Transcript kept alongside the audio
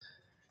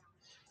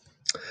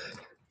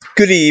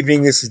Good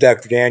evening. This is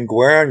Dr. Dan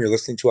Guerra, and you're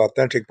listening to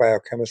Authentic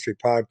Biochemistry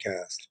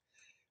Podcast.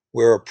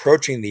 We're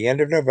approaching the end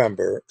of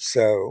November,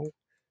 so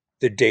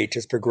the date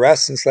has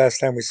progressed since last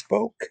time we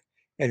spoke,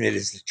 and it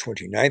is the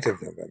 29th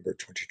of November,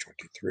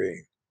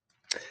 2023.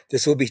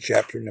 This will be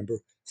chapter number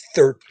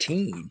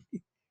 13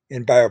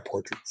 in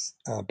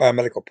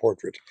BioMedical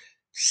Portrait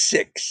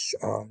 6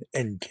 on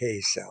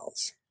NK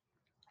cells.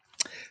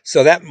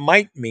 So that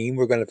might mean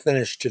we're going to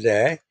finish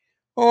today,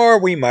 or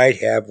we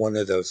might have one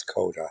of those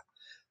coda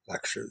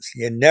lectures.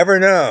 You never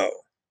know.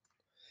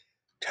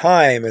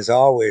 Time is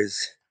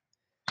always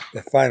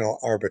the final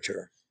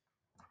arbiter.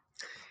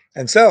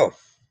 And so,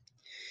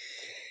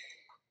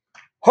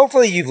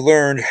 hopefully you've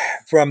learned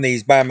from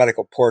these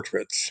biomedical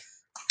portraits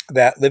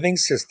that living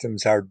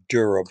systems are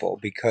durable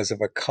because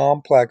of a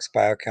complex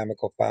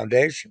biochemical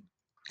foundation.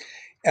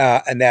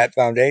 And that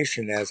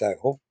foundation, as I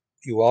hope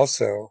you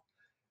also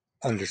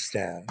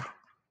understand,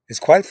 is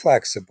quite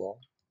flexible,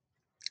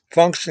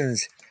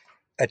 functions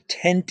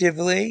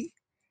attentively,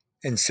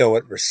 and so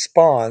it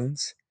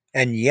responds,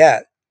 and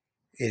yet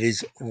it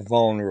is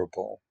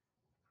vulnerable.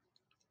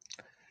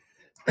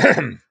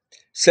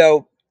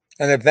 So,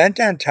 an event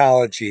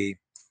ontology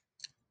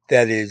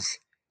that is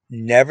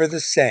never the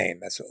same.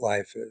 That's what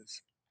life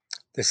is.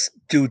 This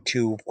due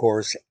to, of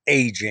course,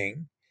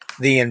 aging,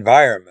 the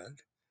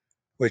environment,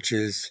 which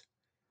is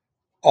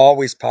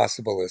always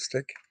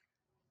possibilistic.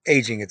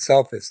 Aging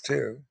itself is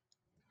too.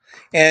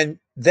 And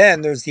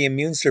then there's the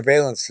immune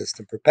surveillance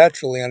system,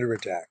 perpetually under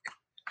attack,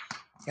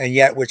 and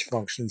yet which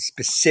functions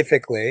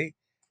specifically,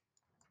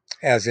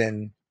 as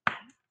in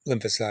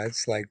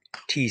lymphocytes like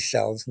T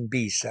cells and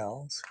B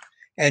cells,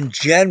 and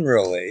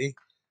generally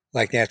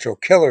like natural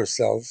killer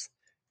cells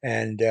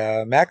and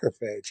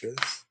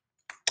macrophages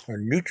or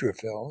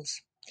neutrophils.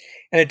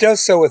 And it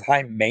does so with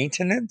high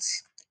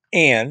maintenance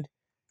and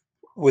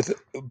with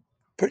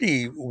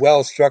pretty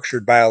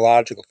well-structured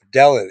biological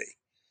fidelity.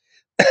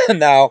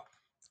 Now,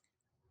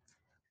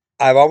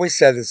 I've always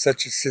said that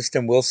such a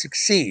system will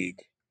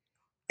succeed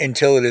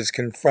until it is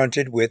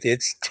confronted with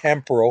its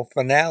temporal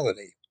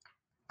finality.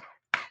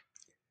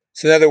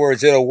 So in other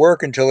words, it'll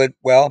work until it,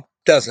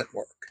 doesn't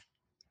work.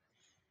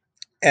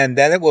 And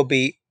then it will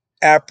be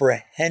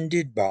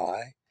apprehended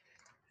by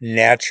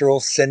natural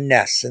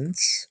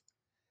senescence,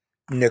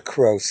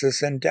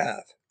 necrosis, and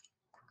death.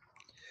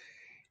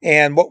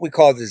 And what we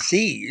call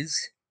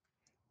disease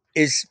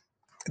is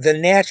the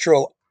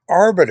natural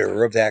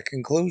arbiter of that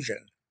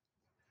conclusion,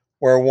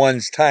 where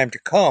one's time to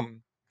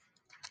come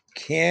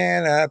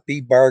cannot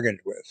be bargained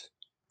with.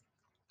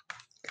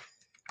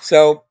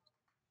 So,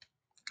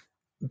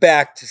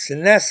 back to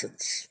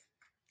senescence.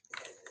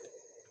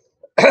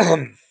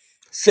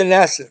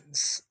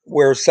 Senescence,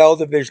 where cell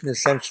division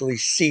essentially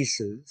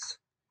ceases,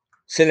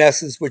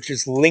 senescence, which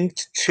is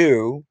linked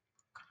to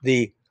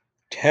the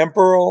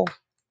temporal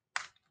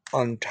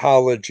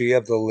ontology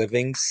of the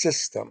living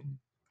system,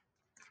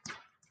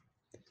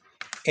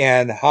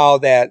 and how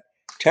that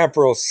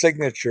temporal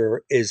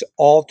signature is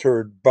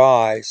altered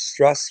by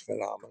stress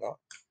phenomena,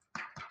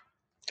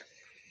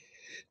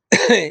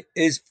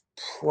 is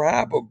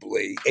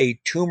probably a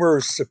tumor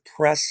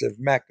suppressive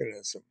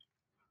mechanism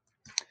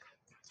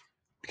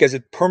because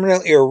it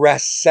permanently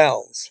arrests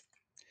cells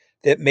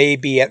that may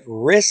be at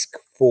risk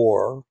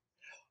for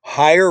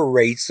higher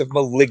rates of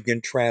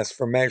malignant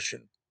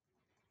transformation,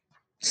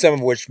 some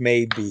of which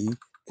may be,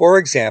 for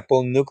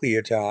example,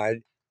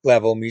 nucleotide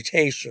level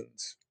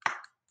mutations.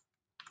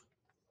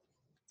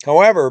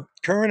 However,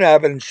 current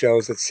evidence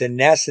shows that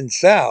senescent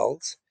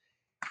cells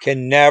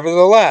can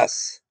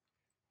nevertheless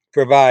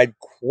provide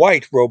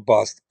quite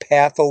robust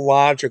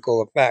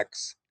pathological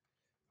effects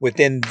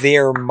within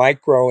their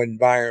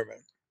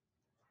microenvironment.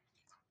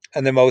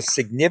 And the most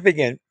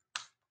significant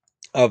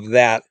of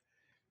that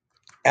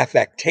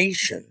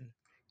affectation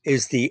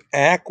is the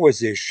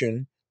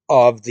acquisition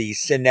of the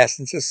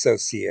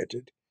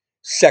senescence-associated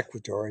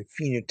secretory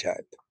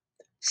phenotype,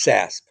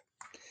 SASP.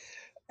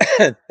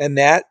 And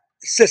that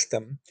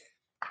system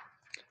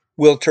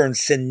will turn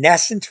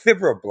senescent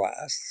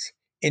fibroblasts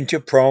into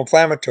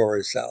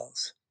pro-inflammatory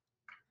cells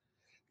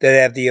that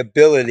have the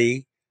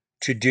ability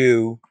to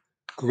do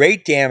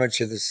great damage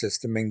to the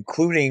system,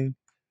 including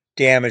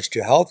damage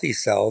to healthy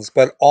cells,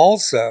 but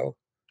also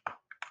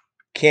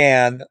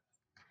can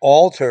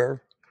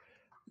alter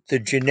the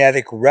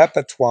genetic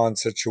repertoire in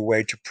such a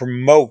way to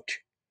promote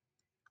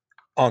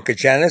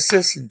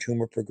oncogenesis and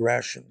tumor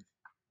progression.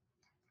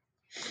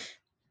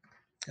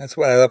 That's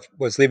what I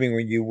was leaving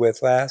you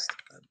with last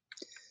time.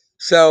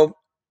 So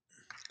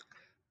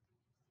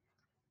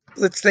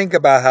let's think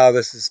about how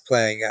this is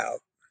playing out.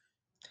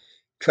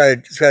 Try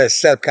to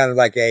set up kind of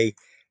like a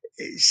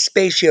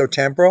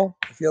spatiotemporal,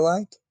 if you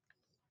like,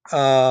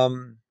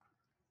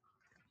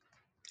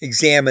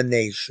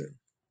 examination.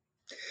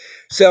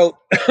 So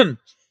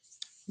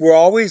we're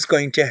always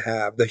going to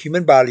have, the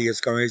human body is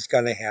going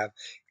to have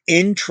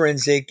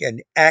intrinsic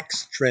and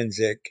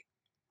extrinsic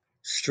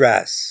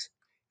stress.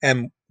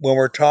 And when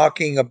we're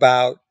talking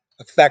about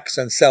effects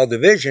on cell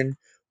division,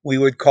 we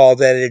would call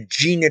that a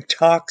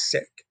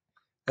genotoxic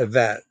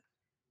event.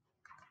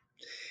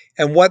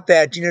 And what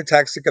that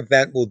genotoxic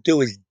event will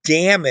do is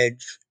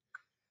damage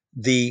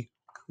the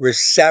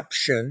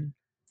reception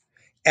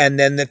and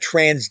then the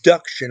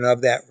transduction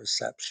of that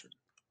reception.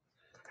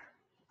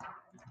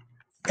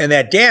 And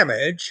that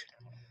damage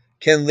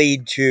can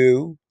lead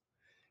to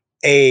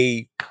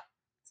a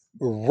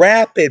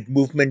rapid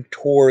movement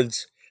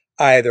towards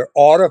either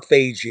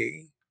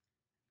autophagy,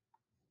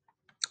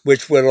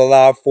 which would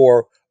allow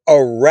for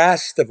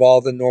arrest of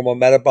all the normal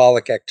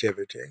metabolic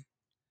activity,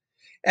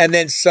 and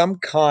then some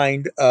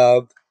kind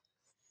of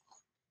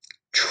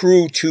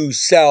true to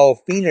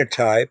cell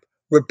phenotype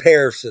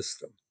repair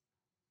system.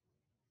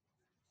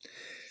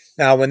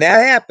 Now, when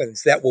that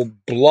happens, that will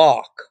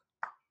block,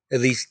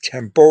 at least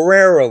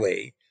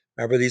temporarily,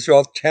 remember these are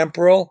all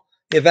temporal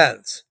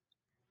events,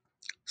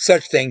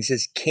 such things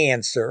as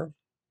cancer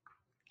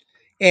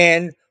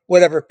and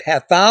whatever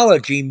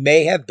pathology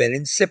may have been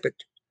insipid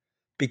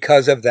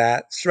because of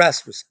that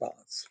stress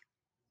response.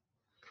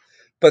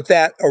 But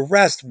that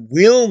arrest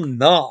will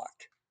not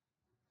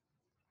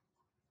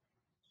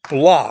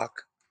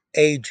block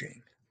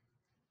aging.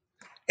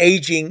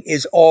 Aging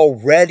is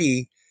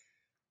already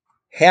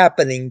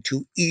happening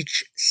to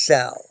each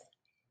cell.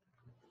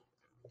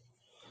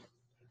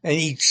 And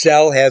each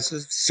cell has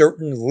a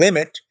certain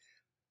limit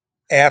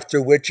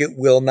after which it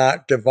will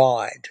not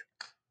divide.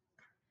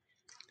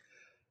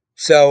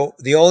 So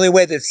the only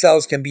way that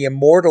cells can be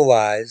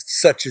immortalized,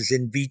 such as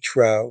in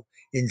vitro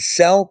in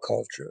cell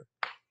culture,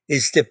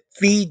 is to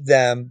feed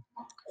them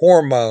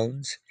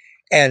hormones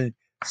and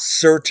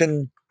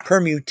certain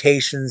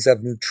permutations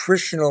of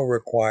nutritional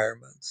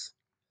requirements.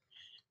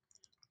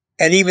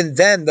 And even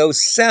then,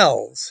 those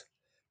cells,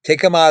 take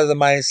them out of the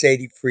minus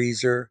 80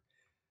 freezer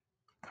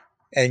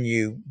and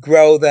you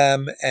grow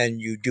them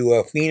and you do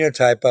a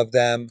phenotype of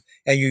them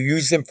and you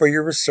use them for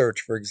your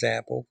research, for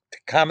example,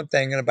 a common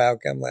thing in a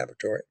biochem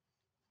laboratory.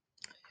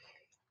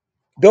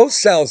 Those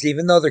cells,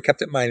 even though they're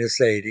kept at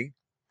minus 80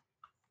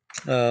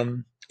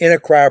 in a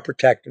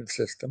cryoprotected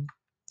system,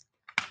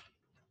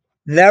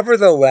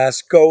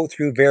 nevertheless go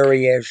through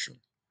variation.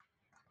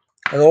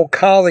 An old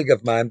colleague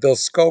of mine, Bill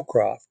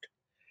Scowcroft,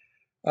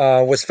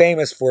 was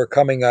famous for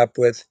coming up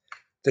with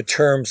the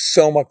term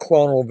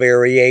somoclonal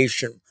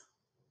variation.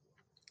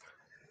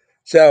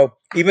 So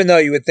even though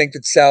you would think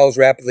that cells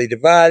rapidly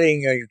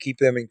dividing, you keep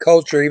them in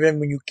culture, even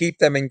when you keep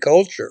them in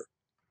culture,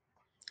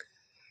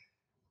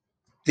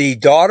 the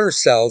daughter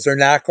cells are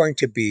not going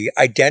to be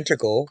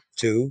identical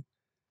to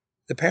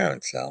the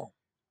parent cell.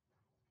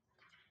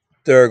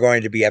 There are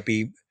going to be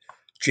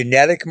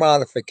epigenetic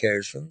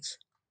modifications,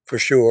 for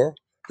sure,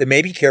 that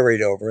may be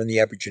carried over in the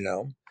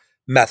epigenome,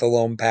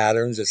 methylome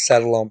patterns,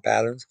 acetylome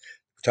patterns.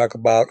 We talk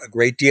about a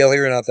great deal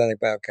here in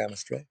authentic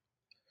biochemistry.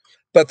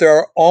 But there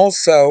are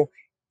also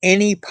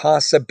any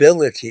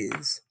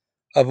possibilities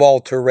of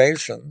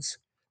alterations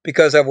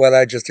because of what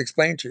I just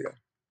explained to you.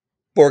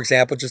 For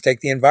example, just take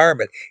the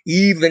environment,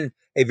 even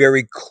a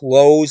very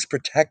closed,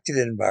 protected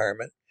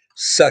environment,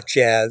 such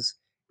as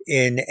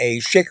in a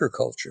shaker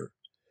culture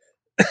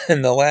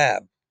in the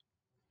lab,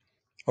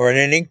 or in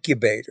an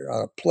incubator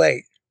on a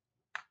plate,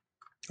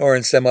 or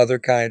in some other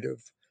kind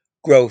of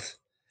growth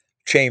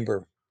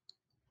chamber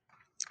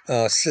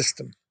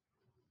system.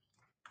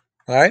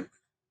 All right?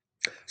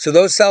 So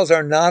those cells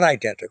are not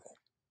identical.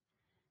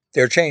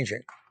 They're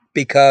changing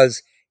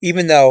because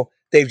even though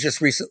they've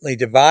just recently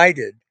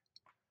divided,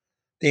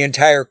 the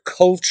entire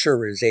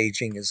culture is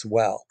aging as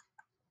well.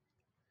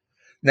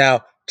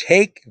 Now,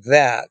 take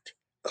that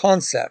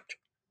concept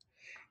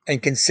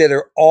and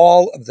consider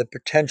all of the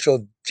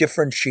potential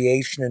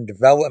differentiation and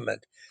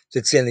development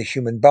that's in the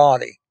human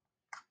body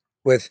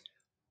with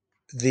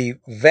the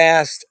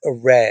vast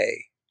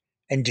array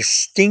and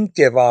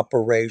distinctive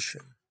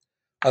operation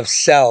of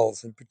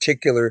cells in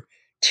particular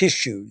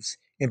tissues,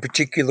 in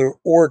particular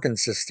organ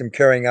system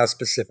carrying out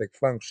specific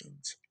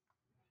functions.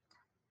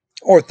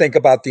 Or think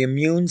about the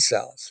immune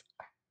cells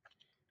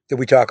that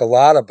we talk a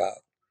lot about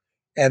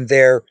and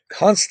their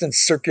constant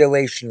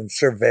circulation and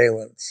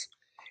surveillance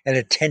and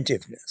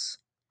attentiveness,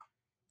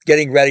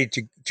 getting ready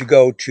to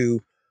go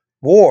to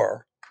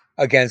war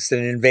against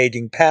an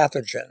invading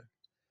pathogen,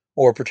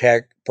 or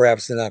protect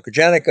perhaps an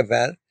oncogenic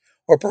event,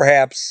 or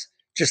perhaps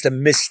just a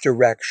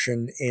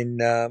misdirection in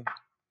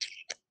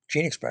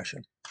gene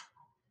expression,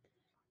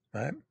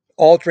 right?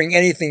 Altering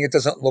anything that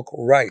doesn't look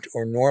right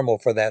or normal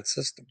for that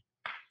system.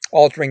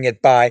 Altering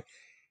it by,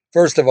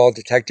 first of all,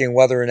 detecting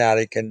whether or not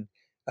it can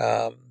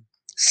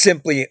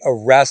simply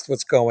arrest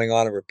what's going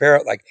on and repair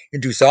it, like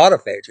induce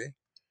autophagy,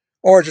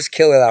 or just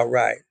kill it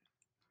outright.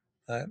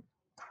 Right?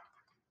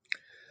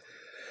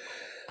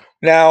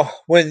 Now,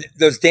 when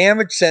those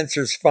damage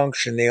sensors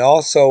function, they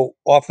also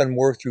often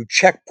work through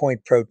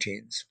checkpoint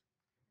proteins.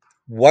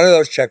 One of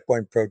those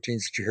checkpoint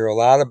proteins that you hear a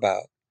lot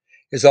about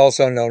is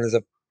also known as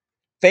a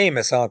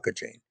famous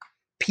oncogene,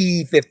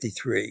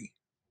 P53.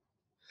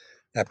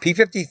 Now,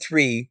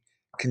 P53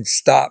 can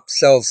stop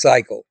cell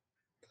cycle.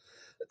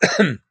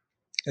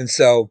 And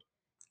so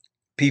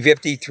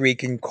P53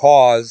 can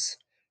cause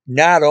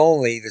not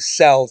only the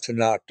cell to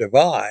not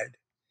divide,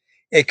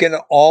 it can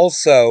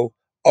also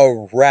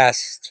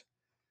arrest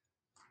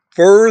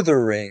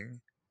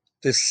furthering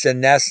the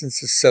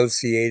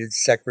senescence-associated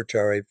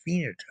secretory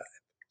phenotype,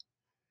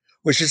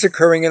 which is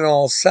occurring in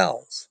all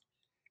cells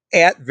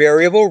at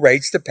variable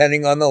rates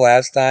depending on the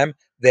last time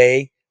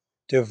they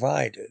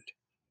divided.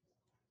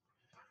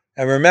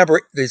 And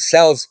remember, the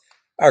cells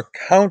are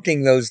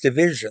counting those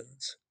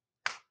divisions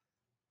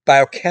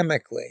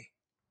biochemically.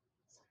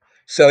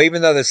 So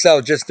even though the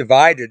cell just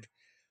divided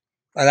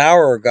an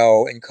hour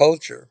ago in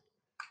culture,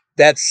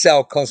 that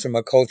cell comes from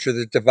a culture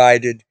that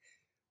divided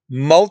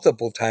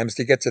multiple times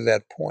to get to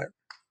that point.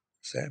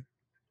 See?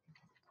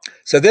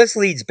 So this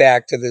leads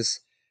back to this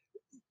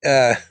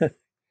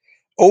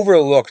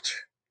overlooked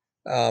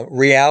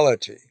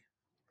reality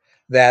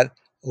that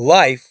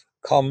life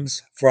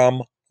comes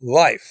from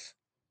life.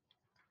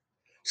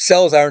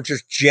 Cells aren't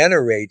just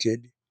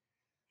generated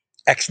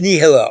ex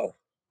nihilo.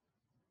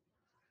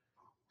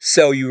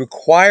 So you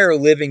require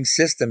living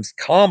systems,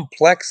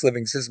 complex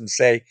living systems,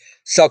 say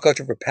cell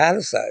culture of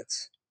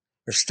hepatocytes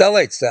or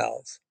stellate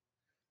cells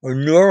or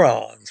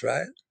neurons,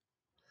 right?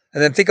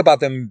 And then think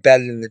about them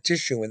embedded in the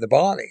tissue in the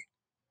body,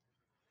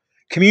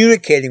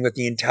 communicating with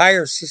the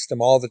entire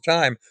system all the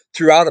time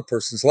throughout a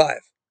person's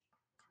life.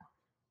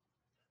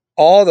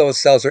 All those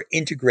cells are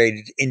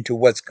integrated into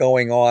what's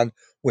going on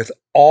with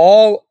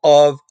all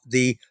of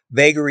the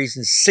vagaries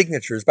and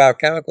signatures,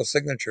 biochemical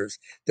signatures,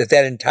 that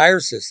entire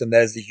system,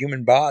 that is the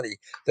human body,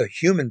 the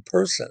human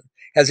person,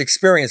 has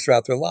experienced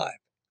throughout their life.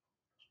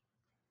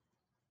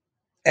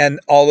 And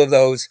all of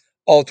those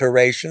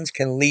alterations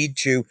can lead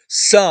to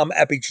some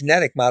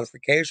epigenetic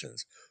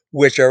modifications,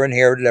 which are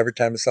inherited every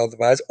time a cell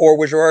divides, or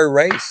which are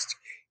erased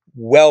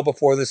well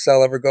before the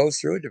cell ever goes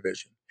through a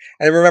division.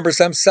 And remember,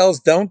 some cells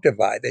don't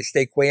divide, they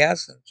stay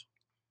quiescent.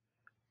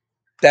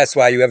 That's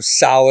why you have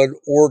solid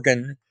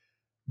organ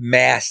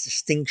mass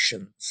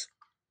distinctions.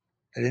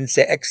 I didn't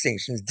say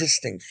extinctions,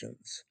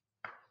 distinctions,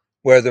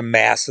 where the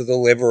mass of the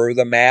liver or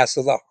the mass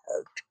of the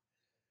heart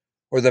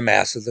or the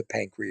mass of the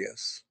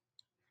pancreas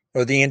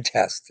or the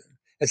intestine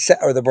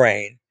or the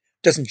brain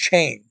doesn't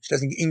change,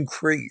 doesn't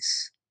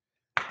increase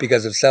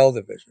because of cell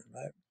division,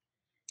 right?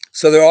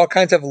 So there are all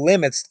kinds of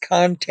limits,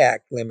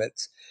 contact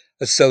limits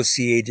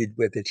associated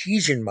with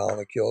adhesion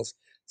molecules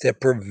that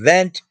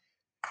prevent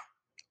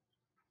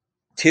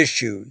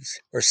tissues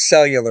or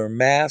cellular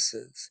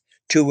masses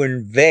to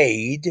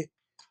invade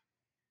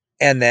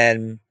and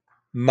then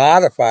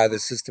modify the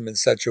system in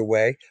such a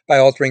way by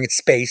altering its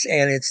space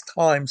and its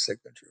time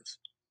signatures.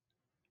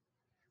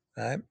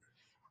 Right?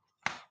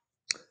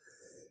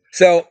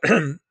 So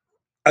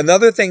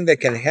another thing that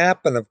can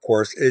happen, of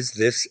course, is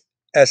this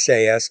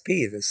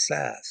SASP, this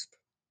SASP.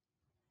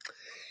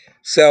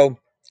 So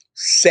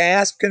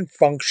SASP can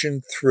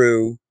function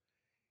through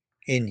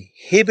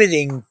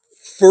inhibiting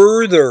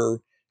further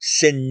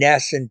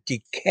senescent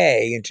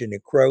decay into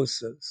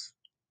necrosis.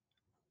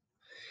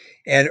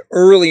 And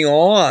early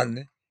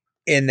on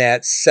in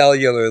that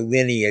cellular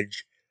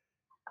lineage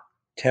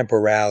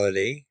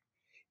temporality,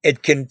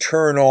 it can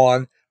turn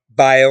on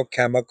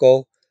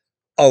biochemical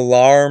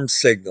alarm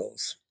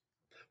signals,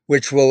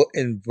 which will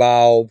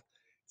involve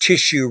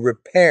tissue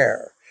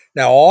repair.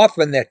 Now,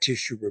 often that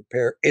tissue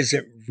repair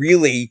isn't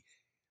really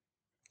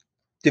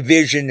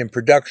division and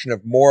production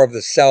of more of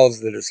the cells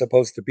that are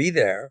supposed to be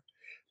there,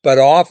 but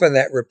often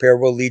that repair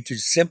will lead to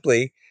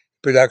simply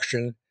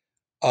production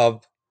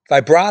of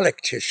fibrotic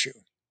tissue.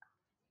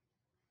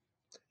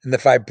 And the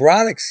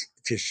fibrotic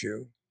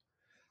tissue,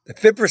 the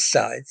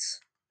fibrocytes,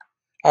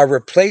 are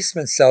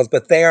replacement cells,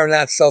 but they are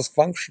not cells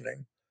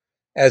functioning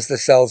as the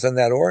cells in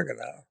that organ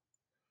are.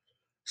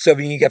 So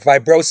when you get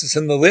fibrosis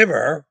in the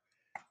liver,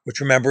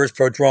 which remember is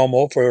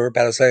prodromal for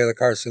hepatocellular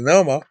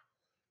carcinoma,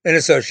 and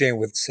associated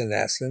with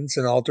senescence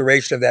and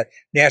alteration of that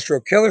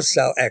natural killer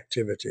cell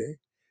activity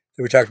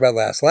that we talked about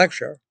last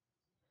lecture,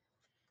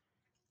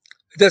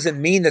 it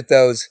doesn't mean that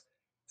those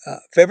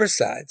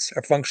fibrocytes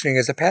are functioning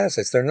as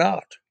hepatocytes. They're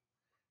not.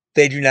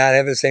 They do not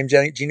have the same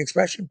gene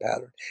expression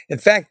pattern. In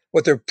fact,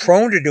 what they're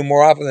prone to do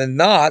more often than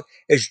not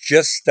is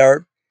just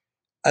start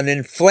an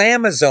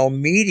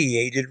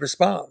inflammasome-mediated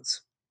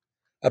response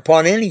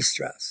upon any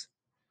stress.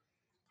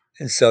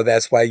 And so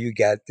that's why you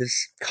get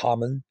this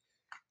common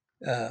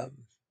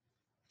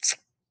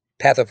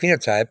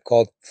pathophenotype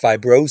called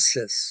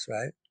fibrosis,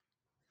 right?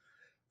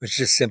 Which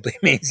just simply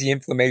means the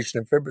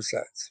inflammation of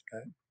fibrocytes,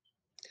 right?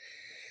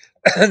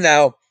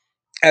 Now,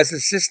 as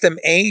the system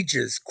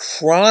ages,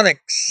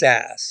 chronic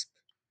SASP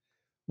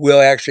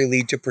will actually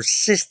lead to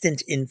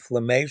persistent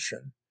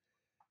inflammation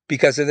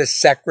because of the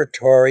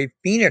secretory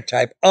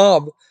phenotype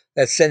of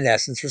that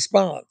senescence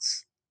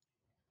response.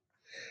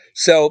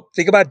 So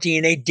think about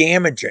DNA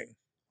damaging.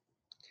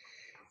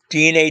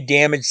 DNA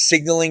damage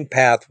signaling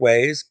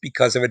pathways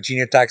because of a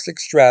genotoxic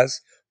stress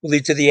will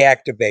lead to the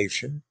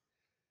activation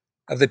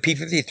of the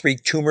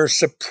p53 tumor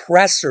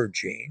suppressor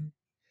gene.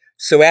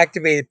 So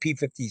activated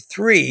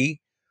p53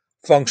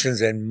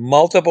 functions in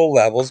multiple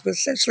levels, but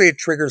essentially it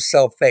triggers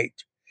cell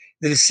fate,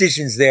 the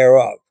decisions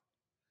thereof.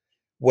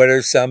 What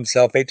are some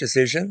cell fate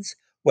decisions?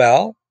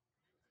 Well,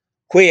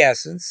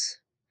 quiescence,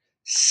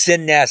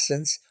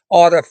 senescence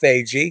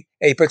autophagy,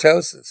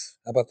 apoptosis.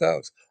 How about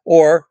those?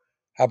 Or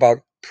how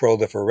about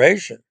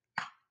proliferation?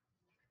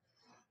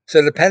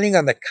 So depending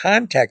on the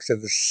context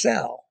of the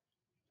cell,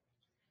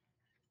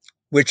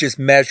 which is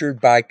measured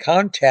by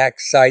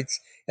contact sites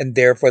and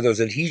therefore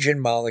those adhesion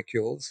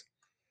molecules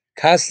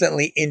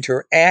constantly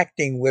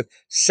interacting with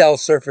cell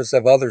surface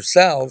of other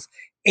cells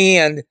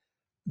and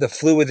the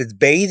fluid that's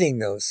bathing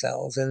those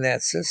cells in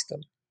that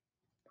system.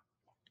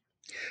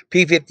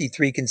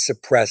 P53 can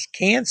suppress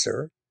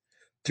cancer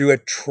through a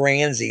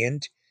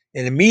transient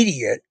and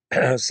immediate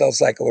cell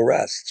cycle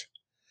arrest.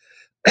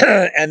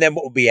 And then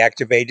what will be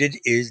activated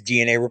is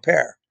DNA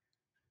repair.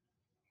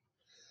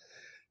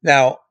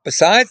 Now,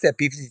 besides that,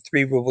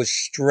 P53 will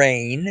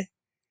restrain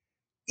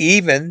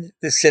even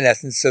the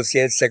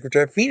senescence-associated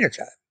secretory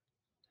phenotype,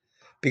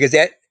 because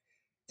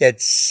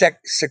that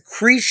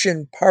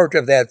secretion part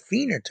of that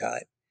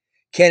phenotype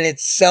can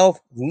itself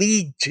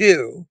lead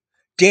to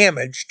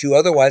damage to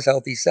otherwise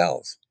healthy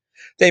cells.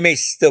 They may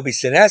still be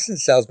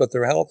senescent cells, but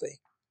they're healthy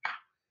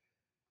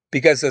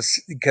because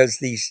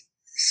the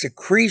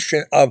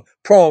secretion of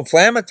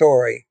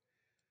pro-inflammatory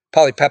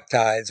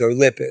polypeptides or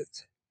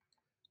lipids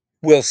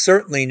will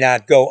certainly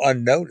not go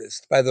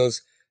unnoticed by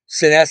those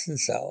senescent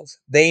cells.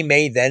 They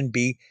may then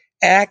be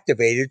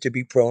activated to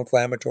be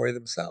pro-inflammatory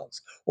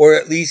themselves, or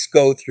at least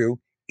go through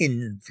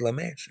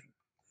inflammation.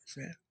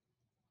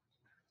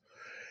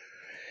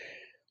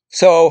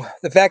 So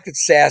the fact that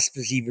SASP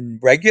is even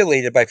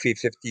regulated by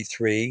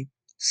P53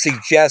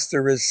 suggests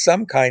there is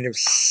some kind of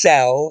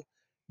cell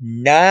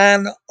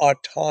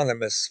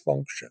non-autonomous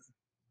function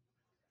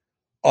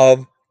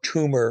of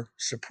tumor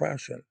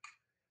suppression.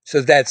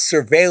 So that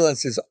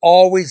surveillance is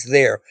always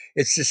there.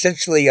 It's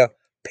essentially a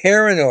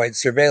paranoid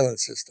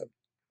surveillance system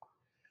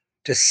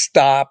to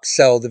stop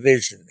cell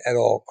division at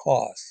all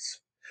costs.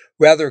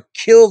 Rather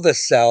kill the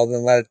cell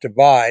than let it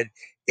divide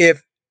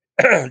if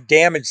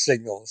damage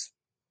signals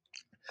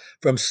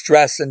from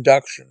stress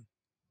induction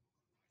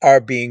are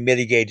being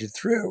mitigated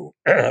through,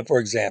 for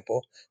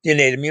example, the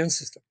innate immune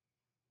system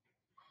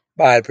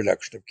by the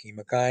production of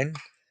chemokine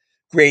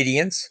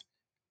gradients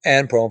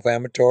and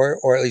pro-inflammatory,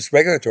 or at least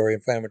regulatory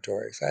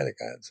inflammatory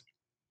cytokines.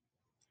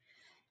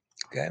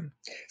 Okay,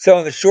 so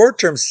in the short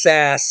term,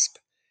 SASP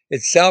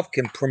itself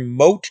can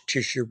promote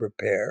tissue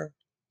repair,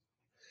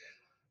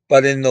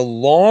 but in the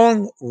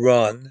long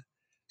run,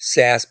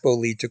 SASP will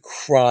lead to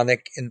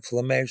chronic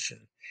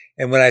inflammation.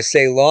 And when I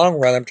say long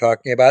run, I'm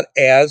talking about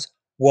as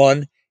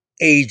one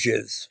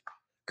ages,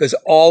 because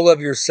all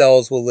of your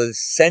cells will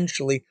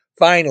essentially,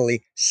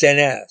 finally,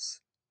 senesce.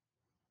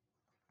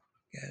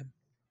 Okay?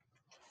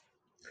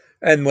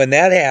 And when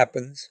that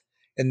happens,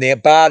 and the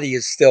body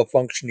is still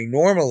functioning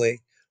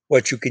normally,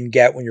 what you can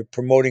get when you're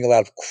promoting a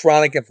lot of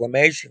chronic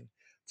inflammation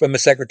from a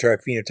secretory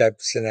phenotype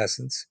of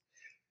senescence,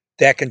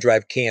 that can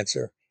drive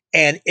cancer.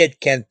 And it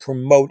can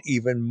promote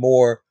even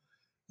more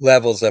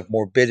levels of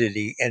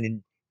morbidity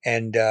and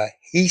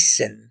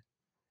hasten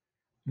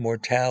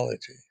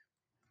mortality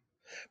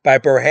by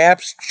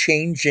perhaps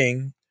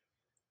changing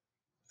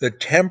the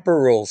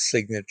temporal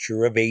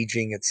signature of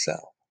aging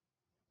itself.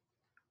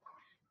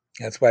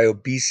 That's why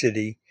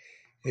obesity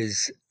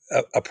is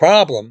a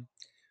problem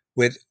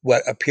with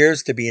what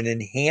appears to be an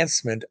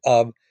enhancement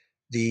of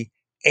the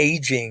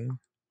aging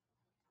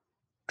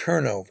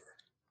turnover.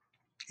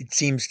 It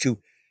seems to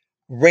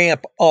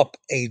ramp up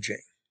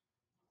aging.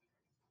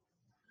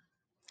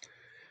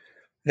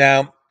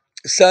 Now,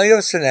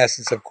 cellular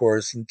senescence, of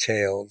course,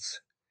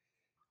 entails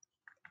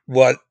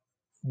what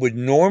would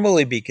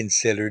normally be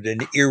considered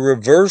an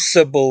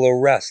irreversible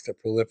arrest of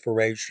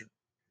proliferation.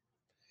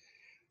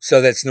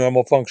 So that's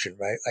normal function,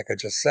 right? Like I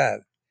just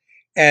said.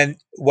 And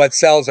what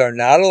cells are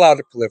not allowed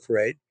to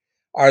proliferate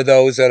are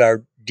those that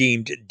are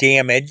deemed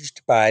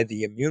damaged by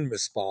the immune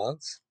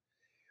response,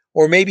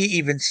 or maybe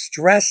even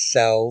stress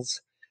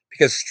cells,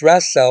 because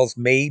stress cells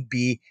may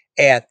be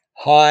at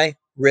high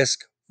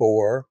risk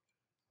for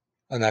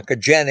an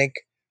oncogenic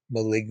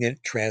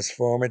malignant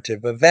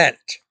transformative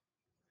event.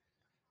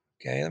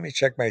 Okay, let me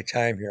check my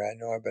time here. I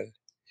know I've been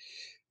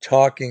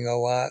talking a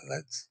lot.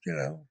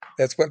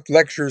 That's what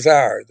lectures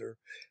are. They're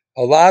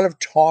a lot of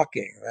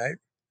talking, right?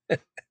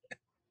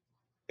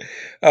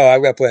 Oh,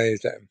 I've got plenty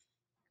of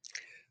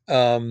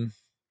time.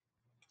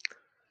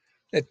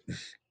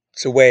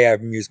 It's a way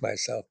I've amused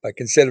myself by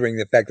considering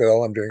the fact that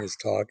all I'm doing is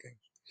talking.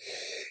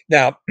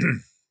 Now,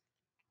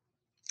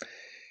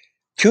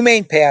 two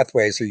main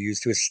pathways are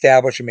used to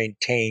establish and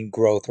maintain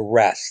growth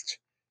arrest,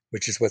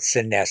 which is what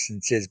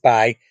senescence is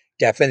by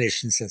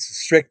definition, since it's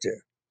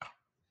restrictive.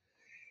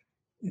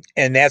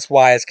 And that's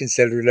why it's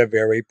considered a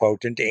very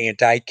potent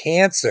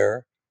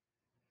anti-cancer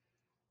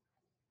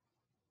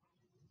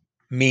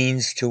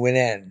means to an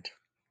end,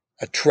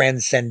 a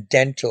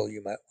transcendental,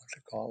 you might want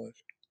to call it.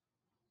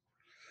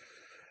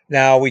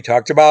 Now, we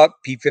talked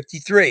about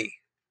P53.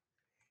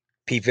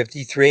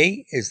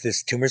 P53 is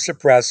this tumor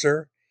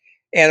suppressor.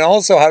 And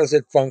also, how does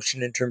it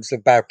function in terms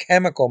of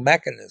biochemical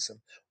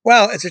mechanism?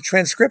 Well, it's a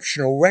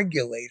transcriptional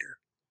regulator.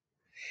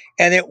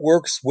 And it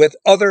works with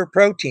other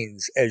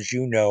proteins, as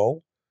you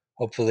know,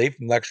 hopefully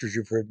from lectures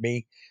you've heard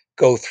me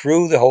go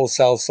through the whole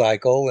cell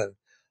cycle and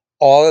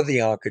all of the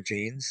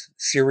oncogenes,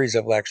 series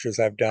of lectures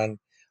I've done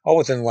all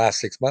within the last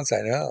 6 months,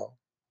 I know.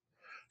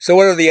 So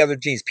what are the other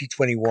genes?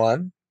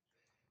 P21,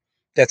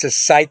 that's a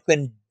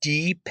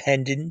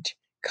cyclin-dependent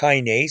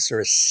kinase, or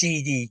a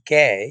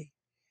CDK,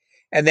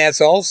 and that's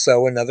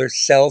also another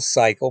cell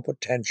cycle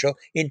potential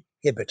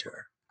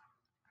inhibitor.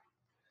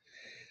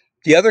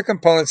 The other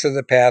components of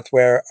the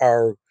pathway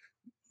are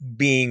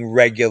being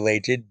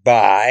regulated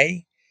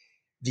by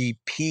the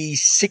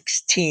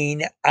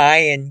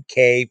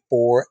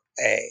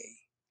P16INK4A.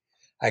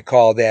 I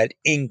call that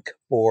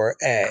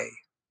INK4A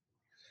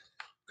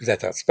because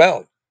that's how it's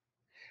spelled.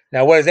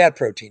 Now, what is that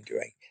protein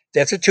doing?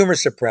 That's a tumor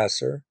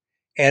suppressor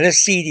and a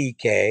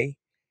CDK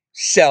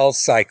cell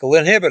cycle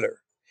inhibitor.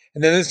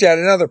 And then there's yet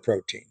another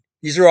protein.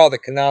 These are all the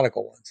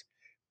canonical ones.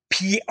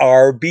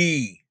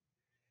 PRB.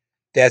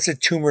 That's a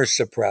tumor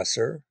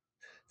suppressor.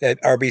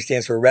 That RB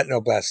stands for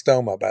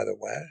retinoblastoma, by the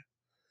way.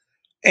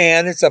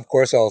 And it's, of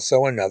course,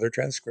 also another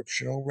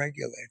transcriptional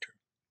regulator.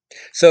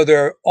 So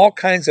there are all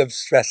kinds of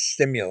stress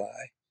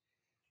stimuli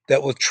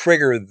that will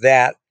trigger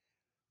that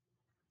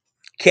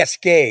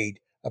cascade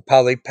of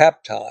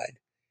polypeptide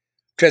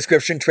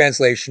transcription,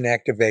 translation,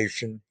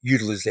 activation,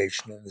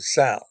 utilization in the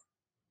cell.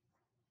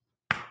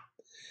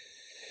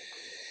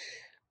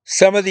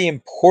 Some of the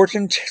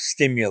important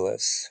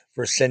stimulus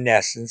for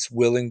senescence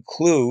will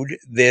include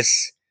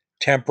this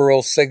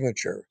temporal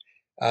signature,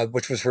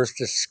 which was first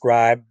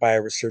described by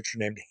a researcher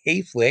named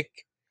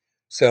Hayflick.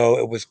 So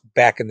it was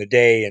back in the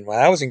day, and when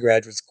I was in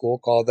graduate school,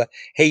 called the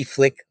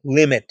Hayflick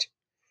limit.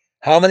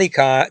 How many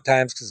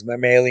times does a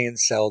mammalian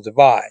cell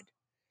divide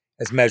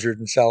as measured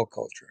in cell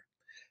culture?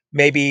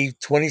 Maybe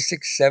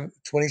 26 times,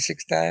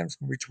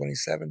 maybe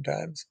 27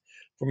 times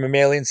for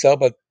mammalian cell,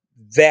 but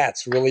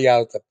that's really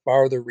out at the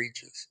farther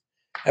reaches.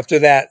 After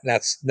that,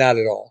 that's not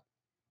at all.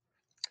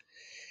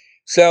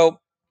 So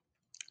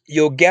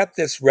you'll get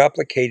this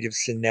replicative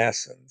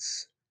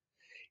senescence,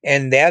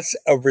 and that's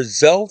a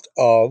result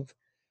of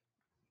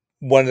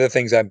one of the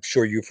things I'm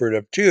sure you've heard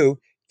of too,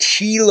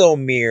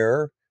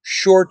 telomere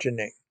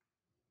shortening.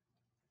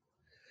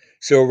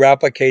 So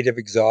replicative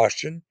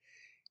exhaustion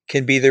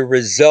can be the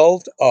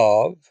result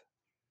of,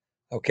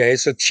 so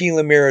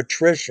telomere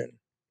attrition.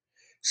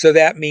 So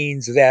that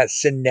means that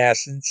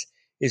senescence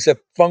is a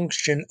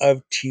function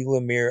of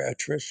telomere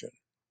attrition.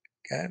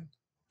 Okay.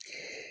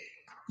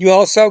 You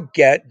also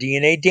get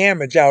DNA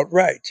damage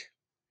outright.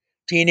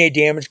 DNA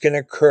damage can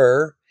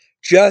occur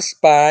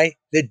just by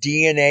the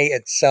DNA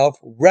itself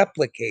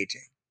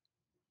replicating,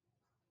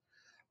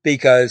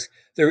 because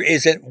there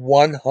isn't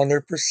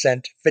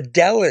 100%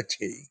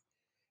 fidelity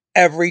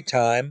every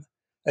time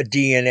a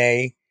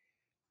DNA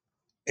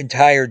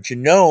entire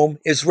genome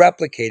is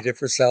replicated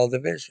for cell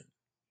division.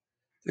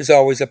 There's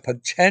always a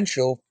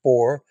potential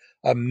for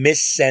a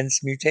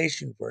missense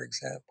mutation, for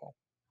example,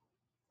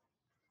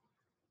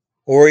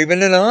 or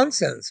even a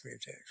nonsense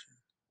mutation,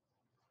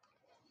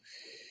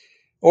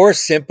 or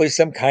simply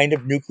some kind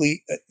of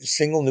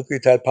single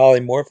nucleotide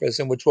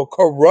polymorphism, which will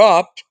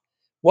corrupt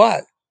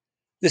what?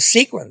 The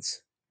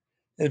sequence.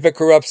 And if it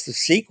corrupts the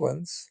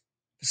sequence,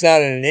 it's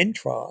not in an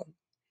intron,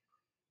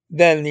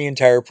 then the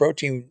entire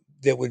protein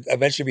that would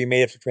eventually be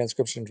made after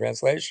transcription and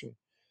translation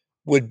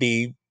would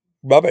be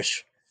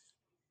rubbish.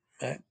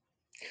 Right?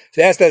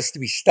 So that has to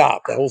be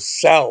stopped. The whole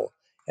cell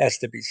has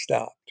to be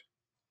stopped.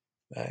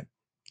 Right?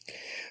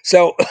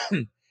 So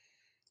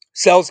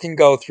cells can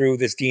go through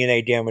this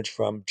DNA damage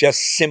from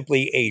just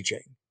simply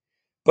aging,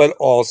 but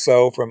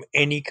also from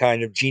any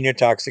kind of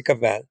genotoxic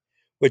event,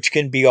 which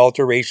can be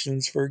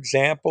alterations, for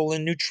example,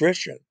 in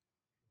nutrition.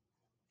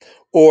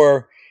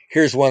 Or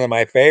here's one of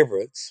my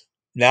favorites,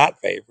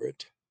 not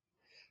favorite,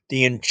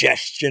 the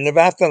ingestion of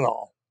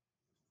ethanol.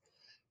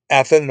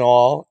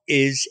 Ethanol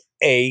is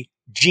a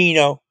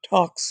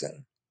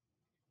genotoxin,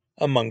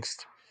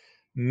 amongst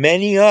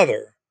many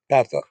other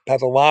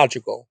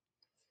pathological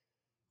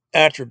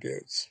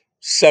attributes,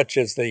 such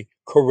as the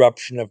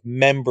corruption of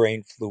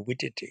membrane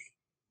fluidity.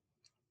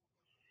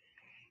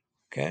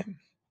 Okay.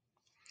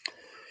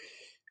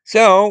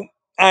 So,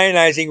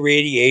 ionizing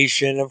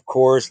radiation, of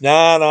course,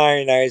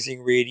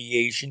 non-ionizing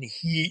radiation,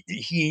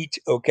 heat,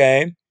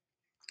 okay.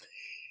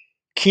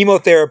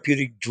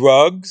 Chemotherapeutic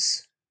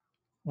drugs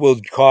will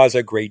cause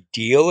a great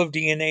deal of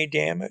DNA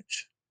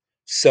damage.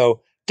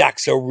 So,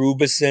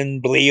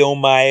 doxorubicin,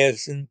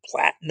 bleomycin,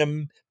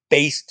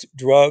 platinum-based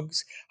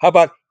drugs. How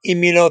about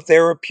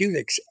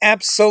immunotherapeutics?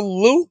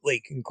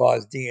 Absolutely can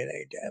cause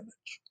DNA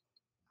damage.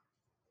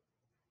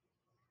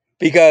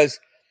 Because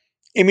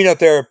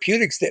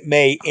immunotherapeutics that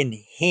may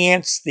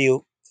enhance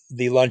the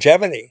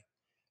longevity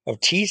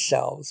of T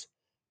cells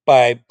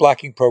by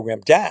blocking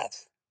programmed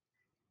death,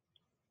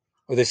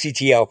 or the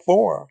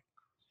CTL4,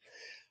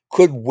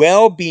 could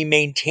well be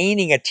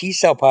maintaining a T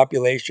cell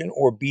population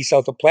or B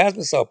cell to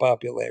plasma cell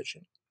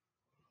population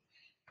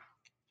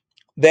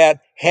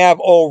that have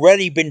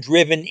already been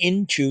driven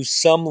into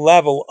some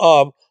level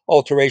of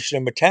alteration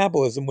of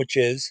metabolism, which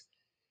is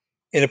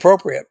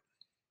inappropriate.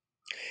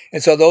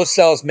 And so those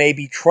cells may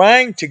be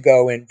trying to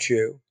go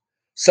into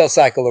cell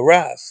cycle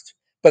arrest,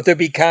 but they'll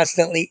be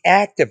constantly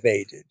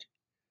activated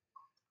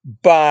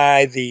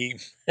by the,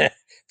 if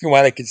you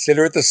want to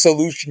consider it, the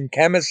solution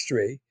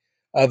chemistry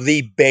of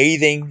the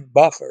bathing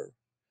buffer,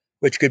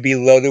 which could be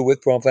loaded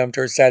with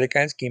pro-inflammatory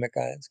cytokines,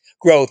 chemokines,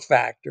 growth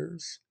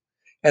factors,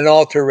 and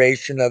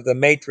alteration of the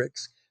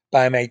matrix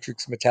by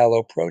matrix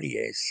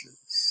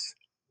metalloproteases.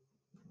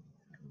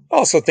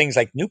 Also, things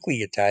like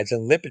nucleotides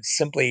and lipids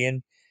simply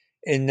in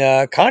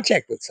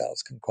contact with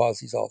cells can cause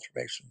these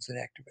alterations in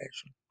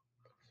activation.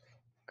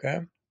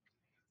 Okay,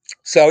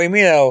 so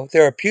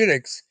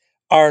immunotherapeutics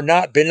are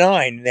not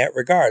benign in that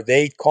regard.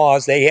 They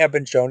have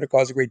been shown to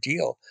cause a great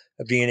deal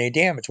of DNA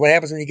damage. What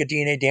happens when you get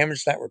DNA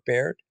damage that's not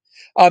repaired?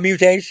 A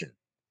mutation.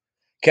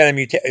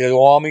 Do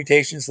all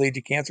mutations lead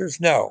to cancers?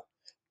 No.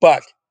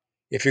 But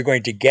if you're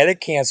going to get a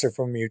cancer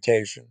from a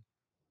mutation,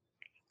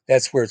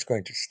 that's where it's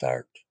going to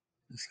start.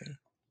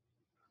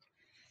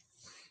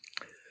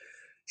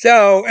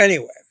 So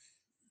anyway,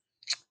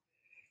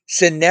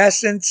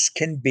 senescence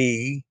can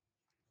be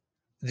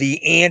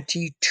the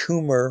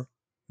anti-tumor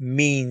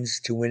means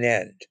to an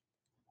end.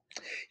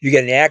 You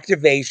get an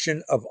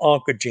activation of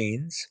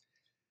oncogenes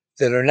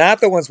that are not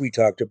the ones we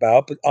talked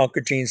about, but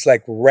oncogenes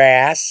like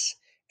RAS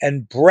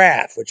and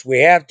BRAF, which we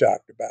have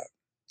talked about.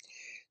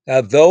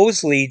 Now,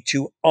 those lead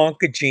to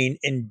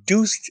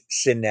oncogene-induced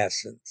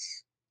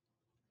senescence.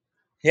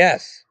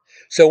 Yes.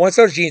 So once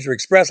those genes are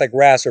expressed, like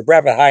RAS or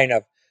BRAF, a high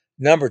enough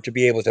number to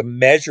be able to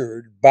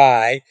measure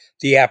by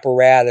the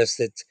apparatus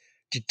that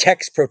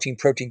detects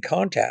protein-protein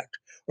contact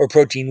or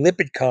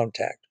protein-lipid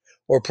contact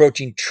or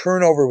protein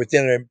turnover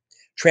within a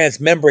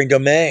transmembrane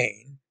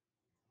domain,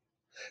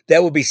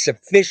 that will be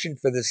sufficient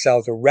for the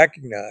cell to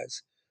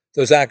recognize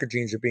those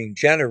oncogenes are being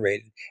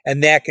generated,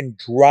 and that can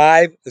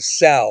drive the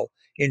cell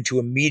into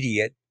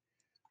immediate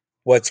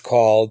what's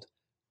called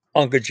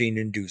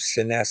oncogene-induced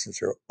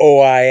senescence, or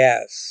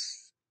OIS.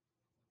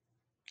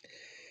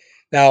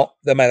 Now,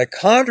 the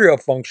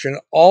mitochondrial function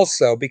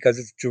also, because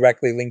it's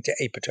directly linked to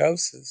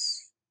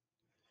apoptosis,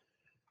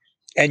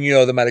 and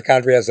the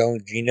mitochondria has its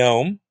own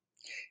genome,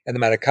 and the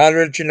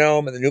mitochondrial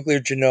genome and the nuclear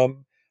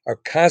genome are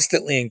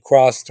constantly in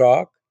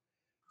crosstalk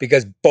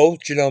because both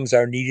genomes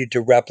are needed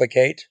to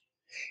replicate.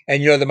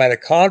 And the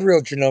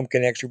mitochondrial genome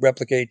can actually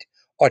replicate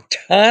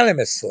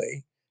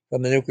autonomously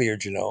from the nuclear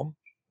genome.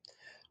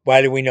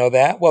 Why do we know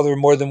that? Well, there are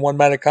more than one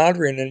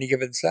mitochondria in any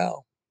given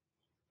cell.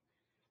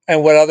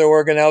 And what other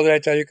organelle did I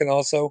tell you can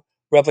also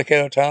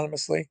replicate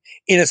autonomously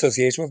in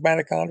association with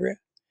mitochondria?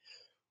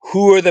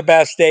 Who are the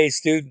best A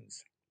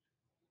students?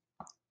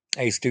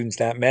 A students,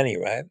 not many,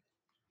 right?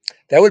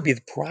 That would be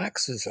the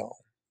peroxisome,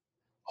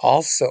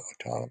 also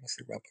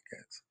autonomously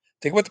replicates.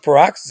 Think what the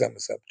peroxisome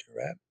is up to,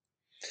 right?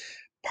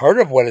 Part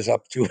of what is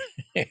up to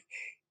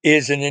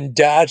is an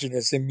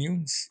endogenous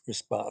immune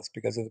response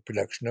because of the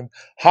production of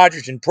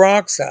hydrogen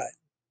peroxide.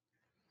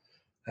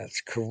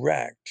 That's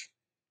correct.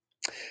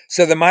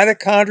 So the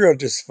mitochondrial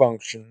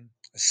dysfunction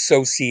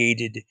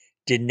associated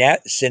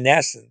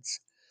senescence,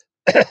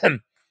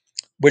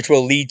 which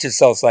will lead to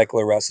cell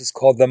cycle arrest, is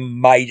called the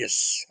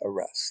mitis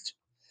arrest.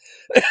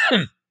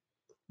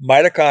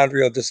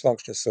 Mitochondrial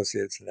dysfunction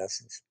associated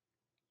senescence.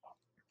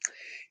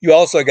 You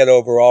also get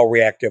overall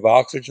reactive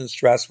oxygen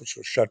stress, which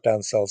will shut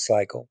down cell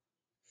cycle.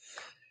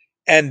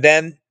 And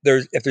then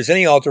if there's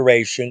any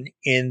alteration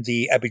in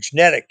the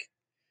epigenetic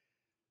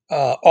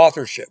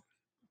authorship,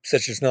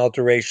 such as an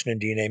alteration in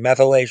DNA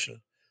methylation,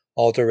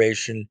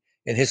 alteration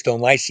in histone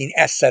lysine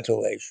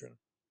acetylation,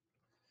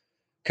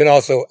 can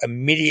also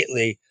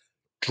immediately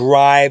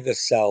drive the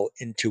cell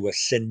into a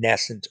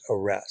senescent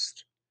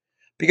arrest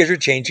because you're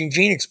changing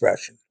gene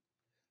expression,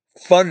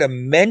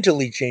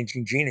 fundamentally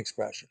changing gene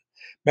expression.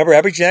 Remember,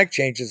 epigenetic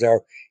changes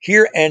are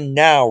here and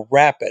now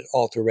rapid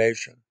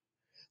alteration.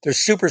 They're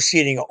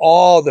superseding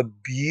all the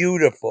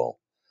beautiful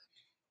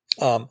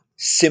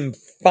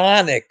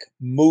symphonic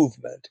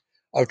movement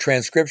of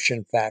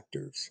transcription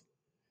factors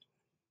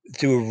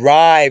to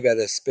arrive at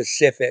a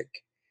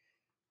specific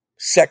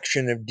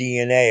section of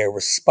DNA, a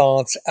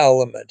response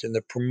element in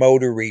the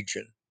promoter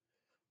region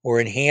or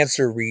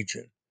enhancer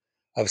region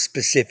of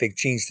specific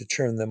genes to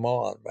turn them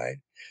on, right?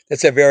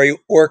 That's a very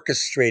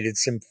orchestrated,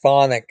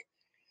 symphonic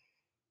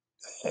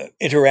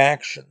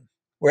interaction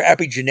where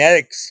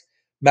epigenetics,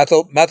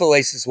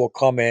 methylases will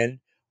come in,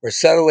 or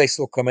acetylases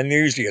will come in.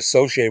 They're usually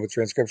associated with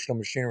transcriptional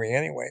machinery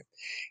anyway,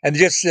 and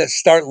just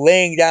start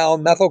laying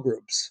down methyl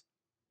groups,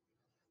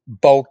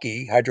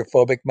 bulky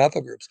hydrophobic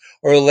methyl groups,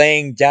 or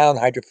laying down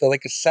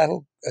hydrophilic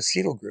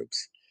acetyl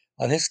groups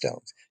on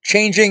histones,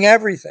 changing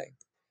everything,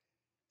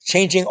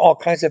 changing all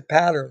kinds of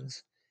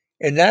patterns,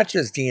 and not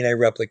just DNA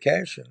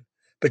replication,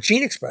 but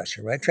gene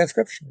expression, right?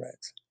 Transcription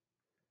rates.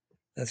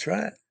 That's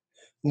right.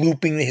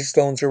 Looping the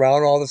histones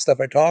around, all the stuff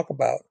I talked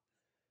about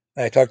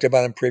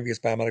in previous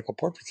biomedical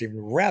portraits, even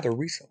rather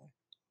recently.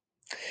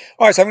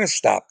 All right, so I'm going to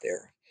stop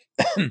there.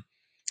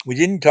 We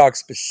didn't talk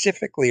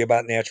specifically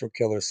about natural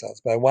killer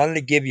cells, but I wanted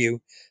to give you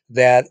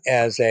that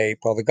as a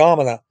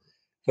prolegomena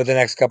for the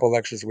next couple of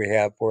lectures we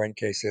have for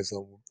NK cells,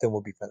 and then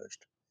we'll be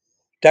finished.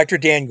 Dr.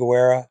 Dan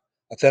Guerra,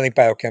 Authentic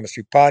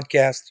Biochemistry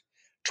Podcast,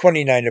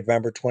 29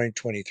 November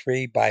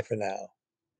 2023. Bye for now.